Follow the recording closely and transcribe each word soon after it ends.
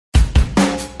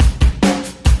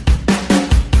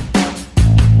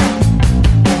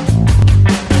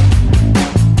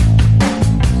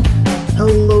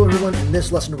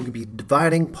this lesson, we're going to be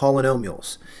dividing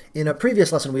polynomials. In a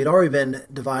previous lesson, we had already been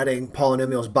dividing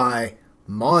polynomials by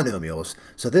monomials.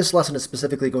 So this lesson is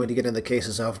specifically going to get into the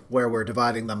cases of where we're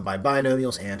dividing them by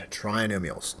binomials and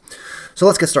trinomials. So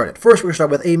let's get started. First, we're going to start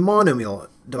with a monomial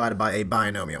divided by a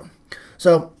binomial.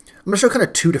 So I'm going to show kind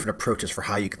of two different approaches for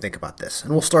how you can think about this.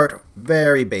 And we'll start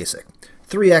very basic.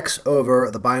 3x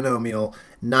over the binomial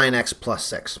 9x plus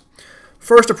 6.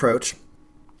 First approach,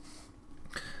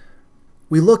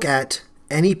 we look at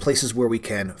any places where we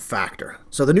can factor.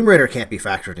 So the numerator can't be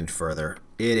factored in further.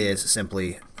 It is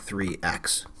simply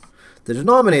 3x. The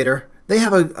denominator, they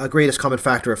have a greatest common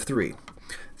factor of 3.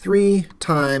 3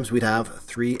 times we'd have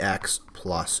 3x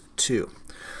plus 2.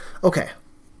 Okay,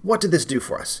 what did this do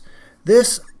for us?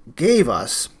 This gave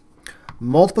us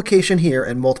multiplication here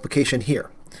and multiplication here.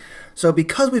 So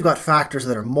because we've got factors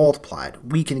that are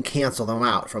multiplied, we can cancel them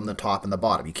out from the top and the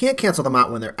bottom. You can't cancel them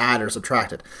out when they're added or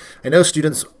subtracted. I know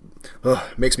students,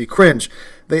 it makes me cringe.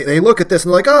 They look at this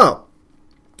and they're like, oh,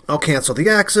 I'll cancel the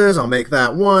x's, I'll make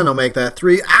that 1, I'll make that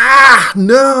 3. Ah,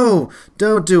 no,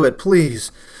 don't do it,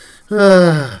 please.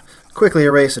 Quickly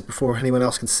erase it before anyone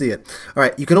else can see it. All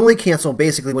right, you can only cancel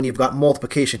basically when you've got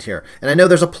multiplication here. And I know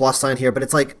there's a plus sign here, but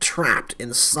it's like trapped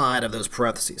inside of those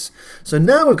parentheses. So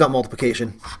now we've got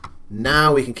multiplication.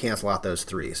 Now we can cancel out those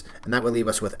 3's. And that would leave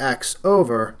us with x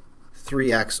over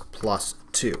 3x plus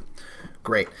 2.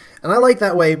 Great. And I like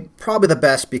that way probably the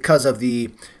best because of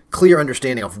the clear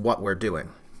understanding of what we're doing.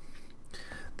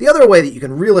 The other way that you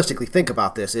can realistically think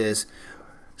about this is,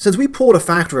 since we pulled a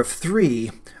factor of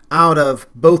 3 out of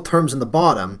both terms in the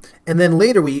bottom, and then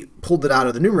later we pulled it out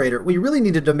of the numerator, we really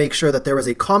needed to make sure that there was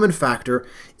a common factor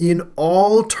in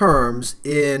all terms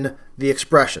in the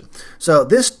expression. So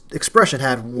this expression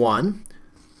had 1,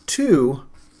 2,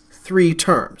 3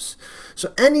 terms.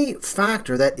 So any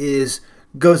factor that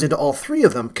goes into all 3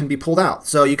 of them can be pulled out.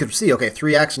 So you could see, okay,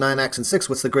 3x, 9x, and 6,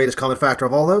 what's the greatest common factor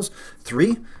of all those?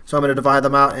 3. So I'm going to divide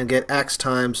them out and get x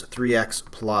times 3x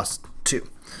plus 2.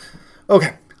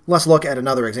 Okay, let's look at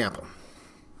another example.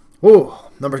 Ooh,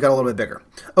 numbers got a little bit bigger.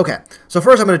 Okay, so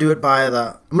first I'm going to do it by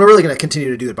I'm really going to continue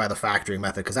to do it by the factoring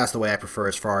method because that's the way I prefer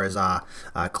as far as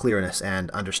clearness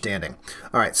and understanding.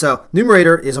 All right, so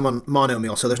numerator is a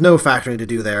monomial, so there's no factoring to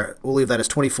do there. We'll leave that as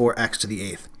 24x to the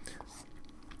 8th.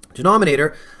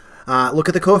 Denominator, look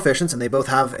at the coefficients, and they both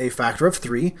have a factor of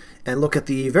 3, and look at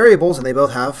the variables, and they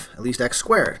both have at least x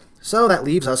squared. So that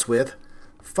leaves us with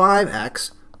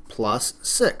 5x plus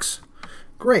 6.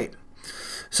 Great.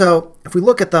 So if we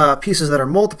look at the pieces that are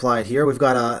multiplied here, we've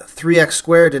got a 3x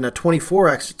squared and a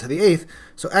 24x to the 8th.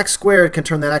 So x squared can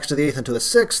turn that x to the 8th into the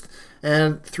 6th,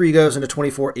 and 3 goes into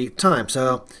 24 8 times.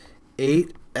 So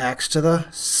 8x to the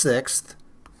 6th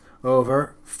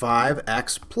over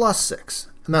 5x plus 6.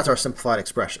 And that's our simplified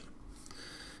expression.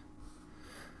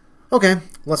 Okay,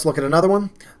 let's look at another one.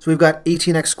 So we've got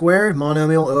 18x squared,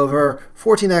 monomial, over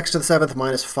 14x to the 7th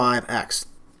minus 5x.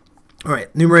 All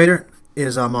right, numerator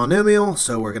is a monomial,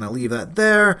 so we're going to leave that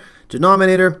there.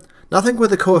 Denominator, nothing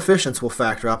with the coefficients will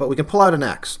factor out, but we can pull out an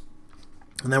x.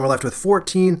 And then we're left with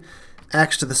 14x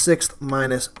to the 6th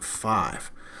minus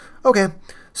 5. Okay,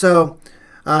 so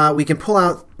we can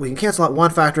cancel out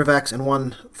one factor of x and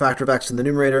one factor of x in the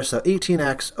numerator, so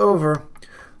 18x over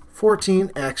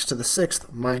 14x to the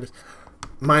 6th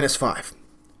minus 5.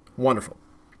 Wonderful.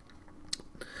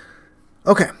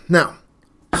 Okay, now,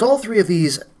 so all 3 of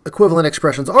these equivalent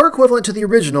expressions are equivalent to the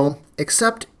original,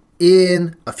 except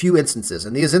in a few instances,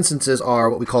 and these instances are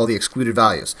what we call the excluded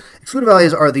values. Excluded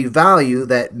values are the value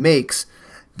that makes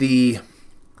in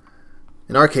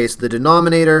our case, the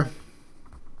denominator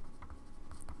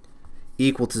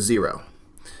equal to 0.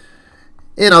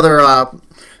 In other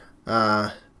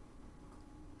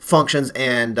functions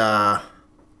and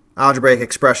algebraic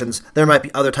expressions, there might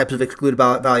be other types of excluded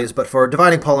values, but for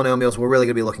dividing polynomials, we're really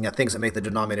going to be looking at things that make the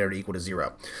denominator equal to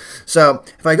 0. So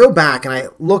if I go back and I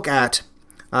look at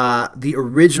the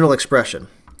original expression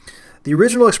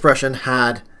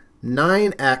had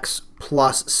 9x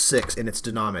plus 6 in its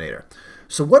denominator.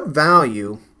 So what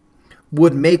value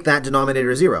would make that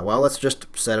denominator 0? Well, let's just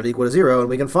set it equal to 0 and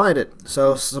we can find it.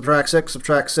 So subtract 6,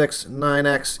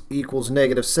 9x equals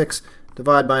negative 6,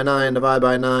 divide by 9, divide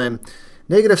by 9.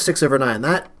 Negative 6 over 9,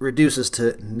 that reduces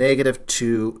to negative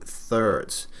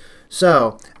 2/3.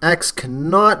 So x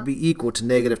cannot be equal to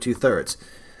negative 2/3.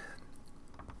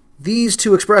 These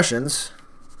two expressions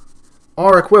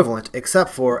are equivalent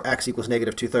except for x equals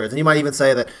negative 2/3. And you might even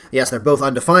say that, yes, they're both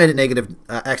undefined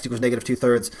at x equals negative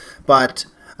 2/3, but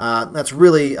that's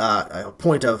really a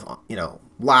point of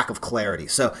lack of clarity.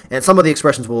 So, and some of the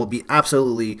expressions will be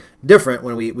absolutely different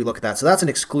when we look at that. So that's an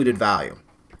excluded value.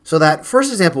 So that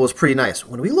first example was pretty nice.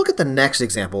 When we look at the next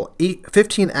example,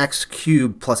 15x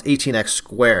cubed plus 18x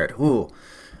squared, ooh,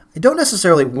 I don't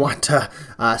necessarily want to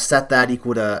set that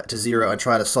equal to 0 and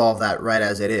try to solve that right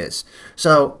as it is.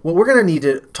 So what we're going to need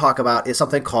to talk about is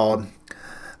something called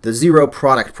the zero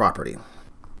product property.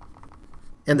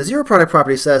 And the zero product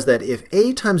property says that if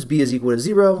a times b is equal to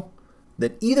 0,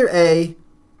 then either a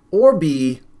or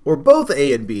b or both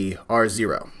a and b are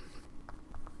 0.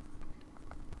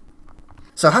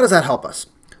 So how does that help us?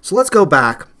 So let's go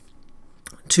back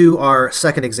to our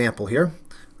second example here.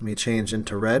 Let me change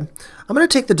into red. I'm going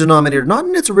to take the denominator not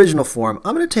in its original form.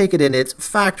 I'm going to take it in its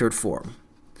factored form.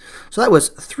 So that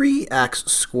was 3x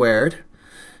squared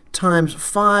times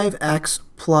 5x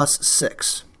plus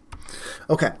 6.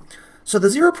 Okay, so the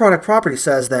zero product property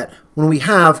says that when we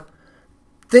have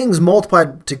things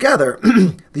multiplied together,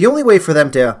 the only way for them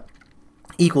to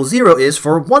equal 0 is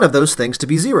for one of those things to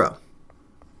be 0.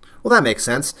 Well, that makes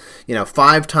sense.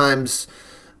 5 times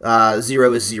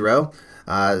 0 is 0.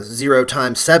 0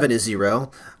 times 7 is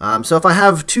 0. So if I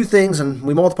have two things and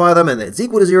we multiply them and it's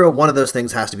equal to 0, one of those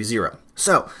things has to be 0.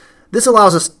 So this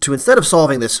allows us to, instead of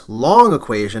solving this long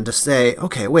equation, to say,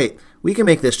 okay, wait, we can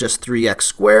make this just 3x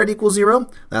squared equals 0.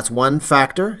 That's one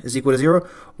factor is equal to 0.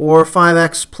 Or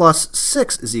 5x plus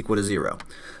 6 is equal to 0.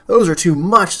 Those are two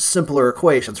much simpler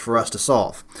equations for us to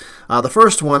solve. The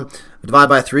first one, divide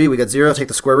by 3, we get 0. Take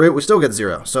the square root, we still get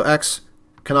 0. So x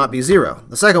cannot be 0.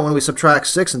 The second one, we subtract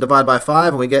 6 and divide by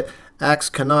 5, and we get x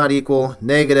cannot equal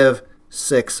negative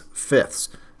 6/5.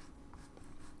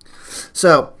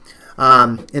 So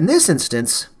in this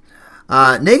instance,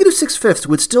 negative 6/5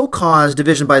 would still cause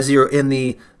division by 0 in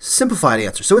the simplified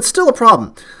answer. So it's still a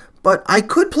problem. But I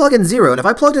could plug in 0, and if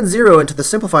I plugged in 0 into the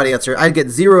simplified answer, I'd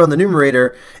get 0 in the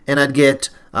numerator, and I'd get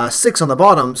 6 on the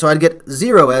bottom. So I'd get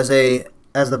 0 as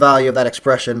the value of that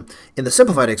expression in the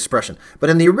simplified expression.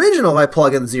 But in the original, if I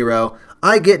plug in 0,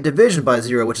 I get division by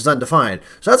 0, which is undefined.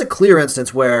 So that's a clear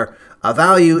instance where a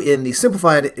value in the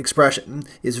simplified expression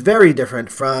is very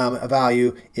different from a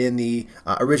value in the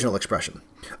original expression.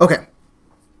 Okay,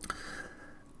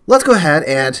 let's go ahead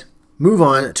and move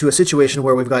on to a situation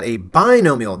where we've got a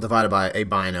binomial divided by a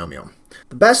binomial.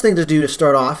 The best thing to do to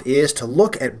start off is to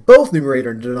look at both numerator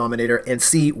and denominator and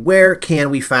see where can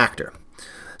we factor.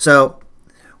 So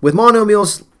with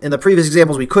monomials, in the previous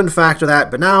examples, we couldn't factor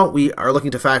that, but now we are looking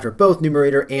to factor both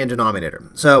numerator and denominator.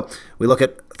 So we look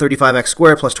at 35x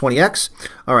squared plus 20x.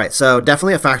 All right, so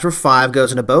definitely a factor of 5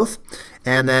 goes into both,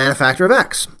 and then a factor of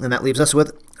x, and that leaves us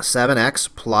with 7x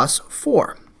plus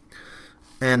 4.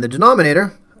 And the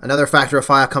denominator, another factor of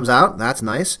 5 comes out. That's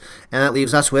nice. And that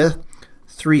leaves us with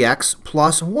 3x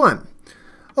plus 1.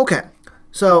 Okay,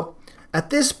 so at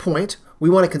this point, we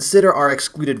want to consider our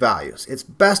excluded values. It's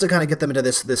best to kind of get them into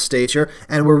this stage here,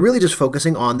 and we're really just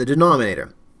focusing on the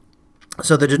denominator.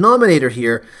 So the denominator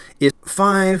here is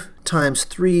 5 times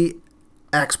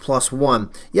 3x plus 1.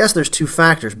 Yes, there's two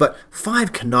factors, but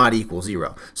 5 cannot equal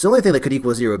 0. So the only thing that could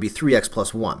equal 0 would be 3x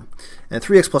plus 1. And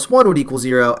 3x plus 1 would equal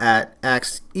 0 at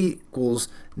x equals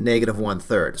negative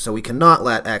 1/3. So we cannot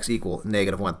let x equal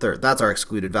negative 1/3. That's our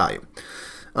excluded value.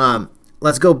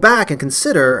 Let's go back and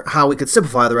consider how we could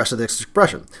simplify the rest of this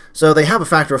expression. So they have a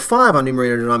factor of 5 on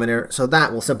numerator and denominator, so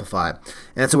that will simplify.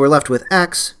 And so we're left with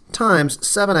x times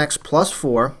 7x plus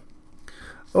 4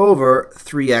 over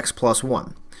 3x plus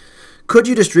 1. Could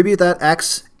you distribute that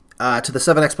x to the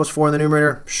 7x plus 4 in the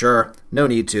numerator? Sure. No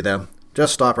need to, though.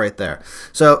 Just stop right there.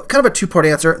 So kind of a two-part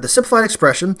answer, the simplified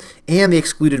expression and the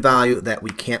excluded value that we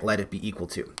can't let it be equal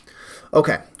to.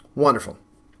 Okay, wonderful.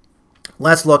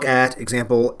 Let's look at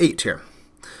example 8 here.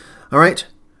 All right,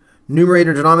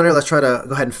 numerator, denominator, let's try to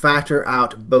go ahead and factor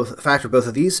both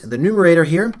of these. The numerator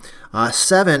here,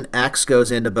 7x goes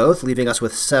into both, leaving us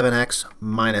with 7x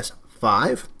minus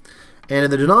 5. And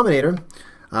in the denominator,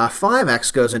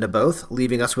 5x goes into both,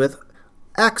 leaving us with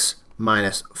x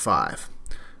minus 5.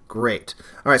 Great.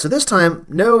 All right, so this time,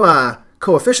 no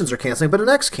coefficients are canceling, but an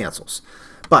x cancels.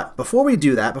 But before we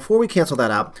do that, before we cancel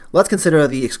that out, let's consider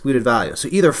the excluded value. So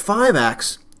either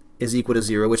 5x is equal to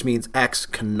 0, which means x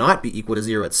cannot be equal to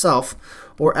 0 itself,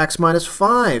 or x minus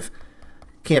 5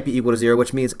 can't be equal to 0,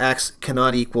 which means x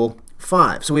cannot equal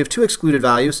 5. So we have two excluded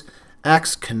values.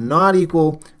 X cannot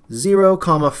equal 0,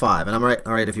 5. And I'm right,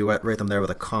 all right if you write them there with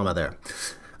a comma there.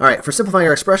 All right, for simplifying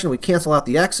our expression, we cancel out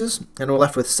the x's, and we're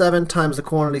left with 7 times the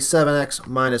quantity 7x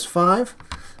minus 5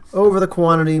 over the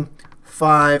quantity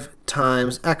 5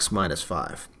 times x minus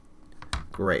 5.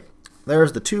 Great.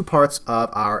 There's the two parts of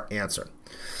our answer.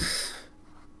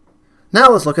 Now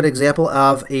let's look at an example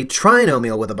of a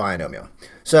trinomial with a binomial.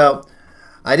 So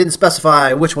I didn't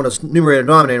specify which one is numerator and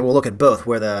denominator. We'll look at both,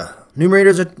 where the numerator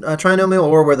is a trinomial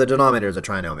or where the denominator is a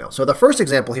trinomial. So the first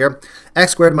example here,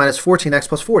 x squared minus 14x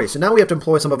plus 40. So now we have to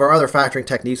employ some of our other factoring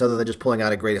techniques other than just pulling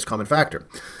out a greatest common factor.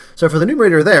 So for the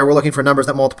numerator there, we're looking for numbers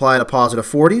that multiply to positive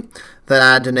 40, that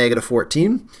add to negative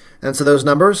 14. And so those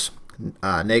numbers,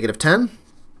 negative 10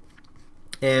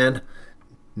 and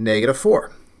negative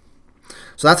 4.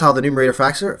 So that's how the numerator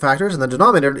factors, and the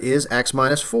denominator is x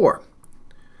minus 4.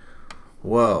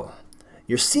 Whoa.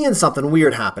 You're seeing something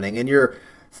weird happening, and you're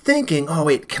thinking, oh,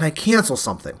 wait, can I cancel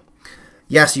something?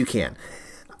 Yes, you can.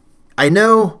 I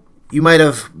know you might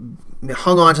have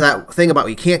hung on to that thing about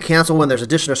you can't cancel when there's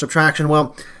addition or subtraction.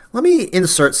 Well, let me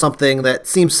insert something that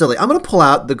seems silly. I'm going to pull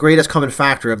out the greatest common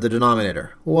factor of the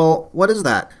denominator. Well, what is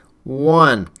that?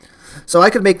 1. So I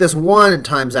could make this 1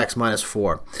 times x minus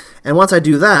 4. And once I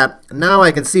do that, now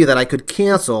I can see that I could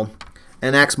cancel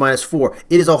an x minus 4.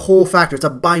 It is a whole factor. It's a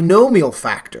binomial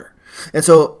factor. And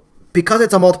so because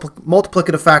it's a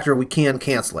multiplicative factor, we can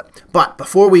cancel it. But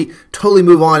before we totally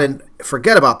move on and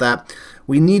forget about that,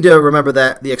 we need to remember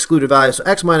that the excluded value, so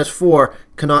x minus 4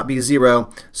 cannot be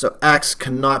 0, so x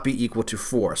cannot be equal to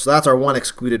 4. So that's our one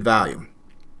excluded value.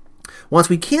 Once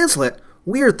we cancel it,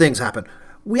 weird things happen.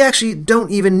 We actually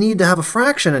don't even need to have a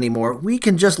fraction anymore. We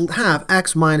can just have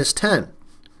x minus 10.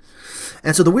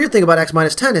 And so the weird thing about x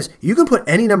minus 10 is you can put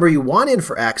any number you want in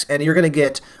for x, and you're going to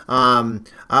get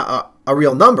a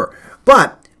real number.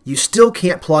 But you still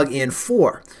can't plug in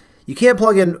 4. You can't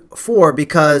plug in 4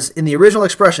 because in the original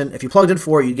expression, if you plugged in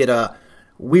 4, you'd get a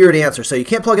weird answer. So you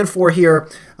can't plug in 4 here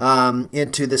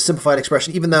into this simplified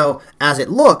expression, even though as it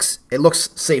looks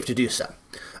safe to do so.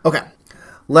 Okay,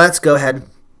 let's go ahead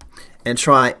and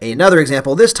try another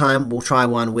example. This time we'll try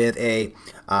one with a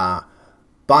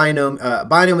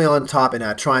binomial on the top and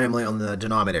a trinomial on the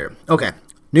denominator. Okay,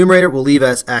 numerator we'll leave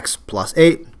as x plus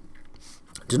 8.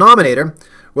 Denominator,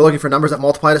 we're looking for numbers that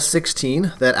multiply to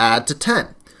 16 that add to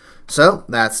 10. So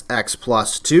that's x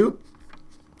plus 2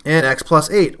 and x plus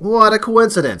 8. What a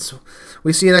coincidence.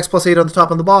 We see an x plus 8 on the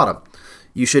top and the bottom.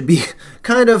 You should be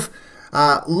kind of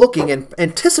looking and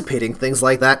anticipating things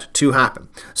like that to happen.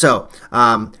 So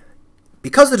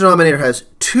because the denominator has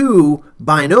 2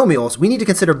 binomials, we need to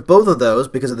consider both of those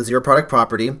because of the zero product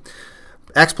property.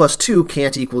 X plus 2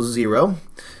 can't equal 0,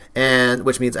 and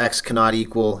which means x cannot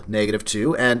equal negative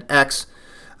 2, and x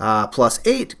plus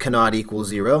 8 cannot equal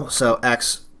 0, so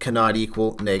x cannot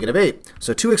equal negative 8.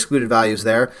 So 2 excluded values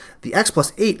there. The x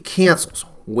plus 8 cancels.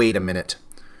 Wait a minute.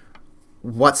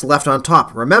 What's left on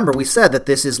top? Remember, we said that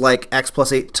this is like x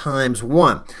plus 8 times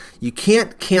 1. You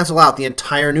can't cancel out the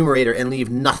entire numerator and leave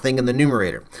nothing in the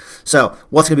numerator. So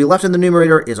what's going to be left in the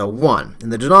numerator is a 1. In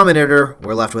the denominator,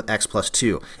 we're left with x plus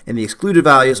 2. And the excluded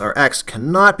values are x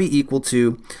cannot be equal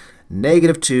to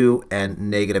negative 2 and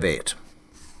negative 8.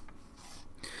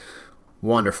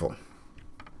 Wonderful.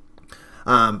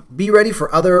 Be ready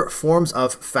for other forms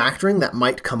of factoring that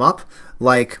might come up,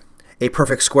 like a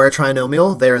perfect square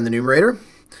trinomial there in the numerator,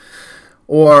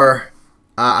 or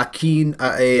AC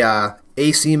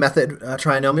method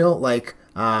trinomial like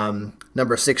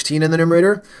number 16 in the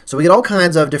numerator. So we get all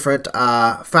kinds of different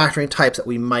factoring types that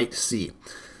we might see.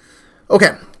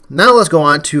 Okay, now let's go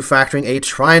on to factoring a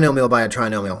trinomial by a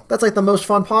trinomial. That's like the most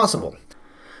fun possible.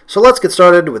 So let's get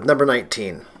started with number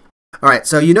 19. All right,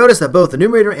 so you notice that both the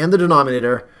numerator and the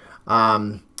denominator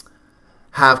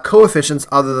have coefficients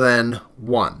other than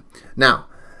 1. Now,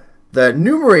 the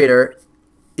numerator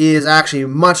is actually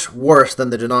much worse than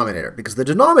the denominator, because the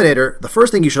denominator, the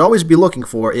first thing you should always be looking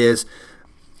for is,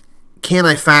 can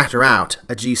I factor out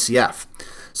a GCF?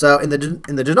 So in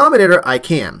the denominator, I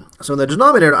can. So in the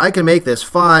denominator, I can make this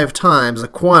 5 times the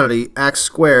quantity x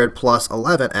squared plus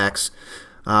 11x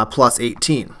plus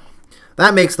 18.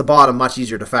 That makes the bottom much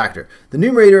easier to factor. The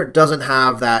numerator doesn't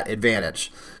have that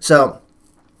advantage. So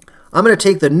I'm going to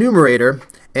take the numerator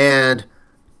and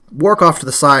work off to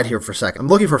the side here for a second. I'm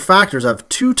looking for factors of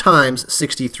 2 times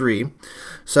 63.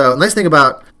 So the nice thing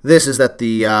about this is that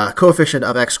the coefficient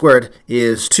of x squared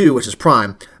is 2, which is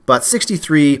prime. But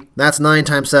 63, that's 9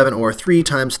 times 7, or 3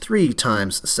 times 3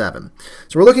 times 7.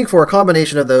 So we're looking for a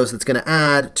combination of those that's going to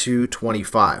add to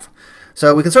 25.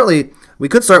 So we could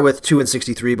start with 2 and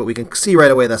 63, but we can see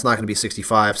right away that's not going to be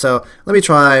 65. So let me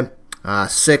try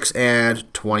 6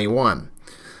 and 21.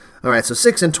 All right, so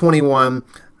 6 and 21,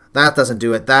 that doesn't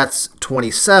do it. That's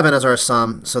 27 as our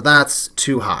sum, so that's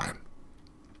too high.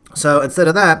 So instead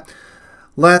of that,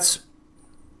 let's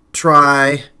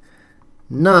try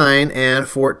 9 and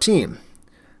 14.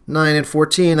 9 and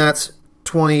 14, that's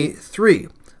 23.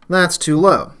 That's too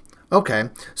low. Okay,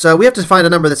 so we have to find a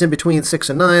number that's in between 6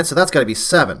 and 9, so that's got to be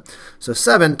 7. So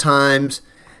 7 times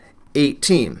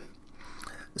 18.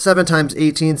 7 times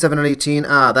 18, 7 and 18,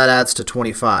 that adds to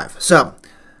 25. So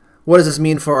what does this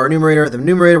mean for our numerator? The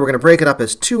numerator, we're going to break it up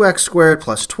as 2x squared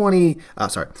plus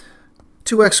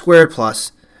 2x squared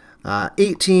plus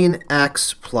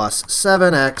 18x plus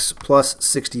 7x plus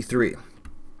 63.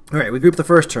 All right, we group the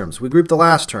first terms. We group the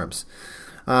last terms.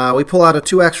 We pull out a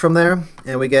 2x from there,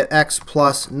 and we get x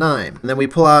plus 9. And then we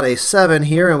pull out a 7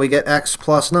 here, and we get x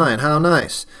plus 9. How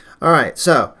nice. All right,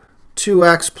 so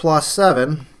 2x plus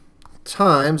 7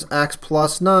 times x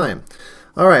plus 9.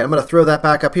 All right, I'm going to throw that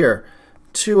back up here.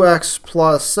 2x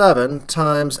plus 7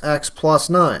 times x plus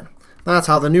 9. That's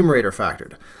how the numerator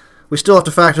factored. We still have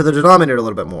to factor the denominator a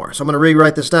little bit more. So I'm going to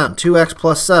rewrite this down. 2x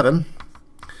plus 7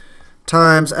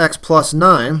 times x plus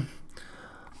 9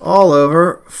 all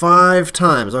over 5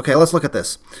 times. Okay, let's look at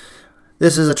this.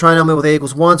 This is a trinomial with a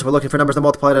equals 1, so we're looking for numbers that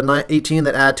multiply to 18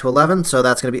 that add to 11. So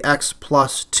that's going to be x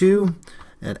plus 2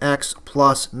 and x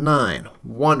plus 9.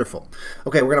 Wonderful.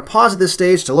 Okay, we're going to pause at this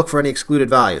stage to look for any excluded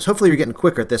values. Hopefully you're getting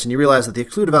quicker at this and you realize that the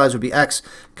excluded values would be x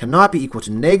cannot be equal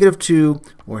to -2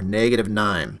 or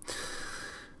 -9.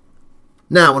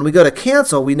 Now, when we go to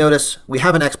cancel, we notice we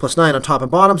have an x plus 9 on top and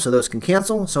bottom, so those can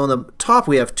cancel. So on the top,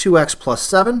 we have 2x plus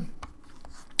 7.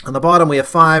 On the bottom, we have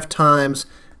 5 times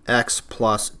x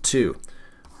plus 2.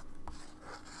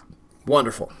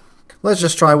 Wonderful. Let's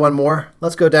just try one more.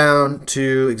 Let's go down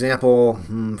to example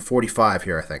 45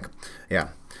 here, I think. Yeah.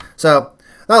 So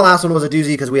that last one was a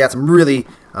doozy because we had some really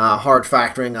hard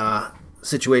factoring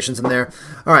situations in there.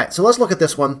 All right, so let's look at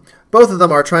this one. Both of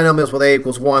them are trinomials with a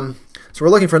equals 1. So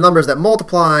we're looking for numbers that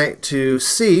multiply to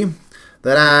c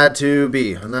that add to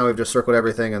b. And now we've just circled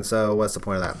everything, and so what's the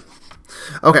point of that?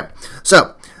 Okay,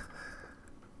 so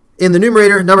in the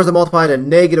numerator, numbers that multiply to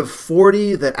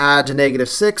 -40 that add to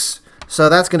 -6. So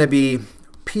that's going to be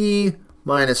p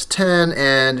minus 10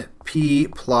 and p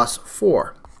plus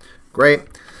 4. Great.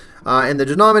 In the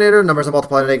denominator, numbers that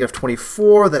multiply to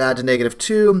 -24 that add to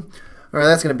 -2. All right,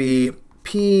 that's going to be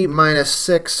p minus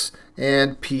 6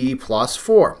 and p plus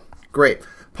 4. Great.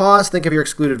 Pause, think of your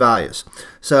excluded values.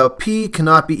 So p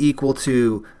cannot be equal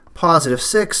to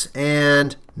 +6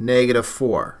 and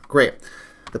 -4. Great.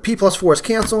 The p plus 4's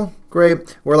cancel.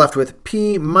 Great. We're left with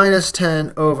p minus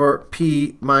 10 over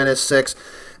p minus 6.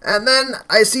 And then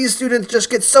I see students just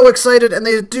get so excited and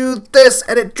they do this,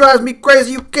 and it drives me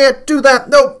crazy. You can't do that.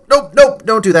 Nope, nope, nope.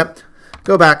 Don't do that.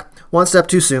 Go back. One step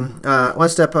too soon. One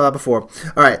step before.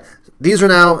 All right. These are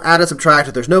now added,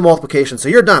 subtracted. There's no multiplication, so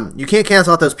you're done. You can't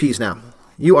cancel out those p's now.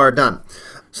 You are done.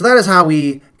 So that is how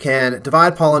we can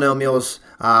divide polynomials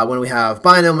when we have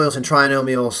binomials and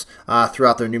trinomials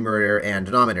throughout their numerator and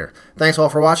denominator. Thanks all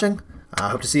for watching. I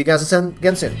hope to see you guys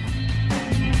again soon.